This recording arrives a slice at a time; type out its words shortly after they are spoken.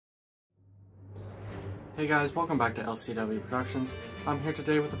Hey guys, welcome back to LCW Productions. I'm here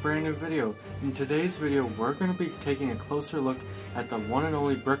today with a brand new video. In today's video, we're going to be taking a closer look at the one and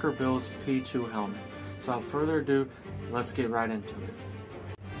only Bricker Builds P2 helmet. So without further ado, let's get right into it.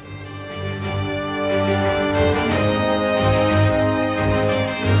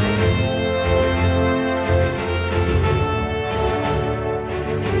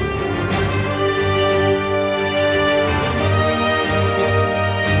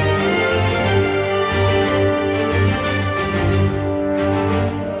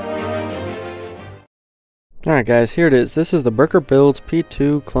 Alright guys, here it is. This is the Bricker Builds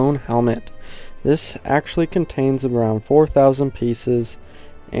P2 clone helmet. This actually contains around 4,000 pieces,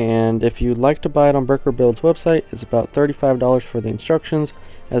 and if you'd like to buy it on Bricker Builds website, it's about $35 for the instructions,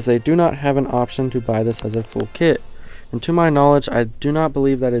 as they do not have an option to buy this as a full kit. And to my knowledge, I do not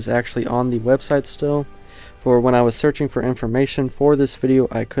believe that is actually on the website still. For when I was searching for information for this video,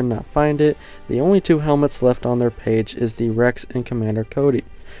 I could not find it. The only two helmets left on their page is the Rex and Commander Cody,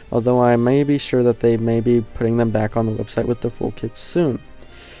 although I may be sure that they may be putting them back on the website with the full kits soon.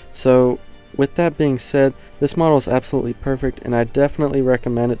 So with that being said, this model is absolutely perfect, and I definitely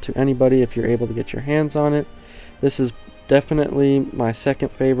recommend it to anybody if you're able to get your hands on it. This is definitely my second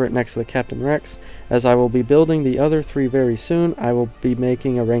favorite next to the Captain Rex. As I will be building the other three very soon, I will be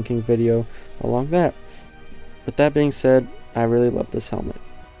making a ranking video along that. With that being said, I really love this helmet.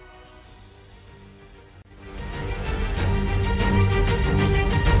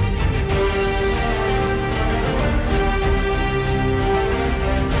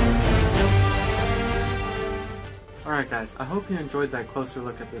 Alright guys, I hope you enjoyed that closer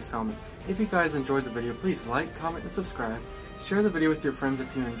look at this helmet. If you guys enjoyed the video, please like, comment, and subscribe. Share the video with your friends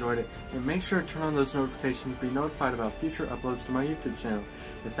if you enjoyed it, and make sure to turn on those notifications to be notified about future uploads to my YouTube channel.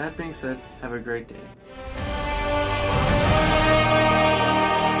 With that being said, have a great day.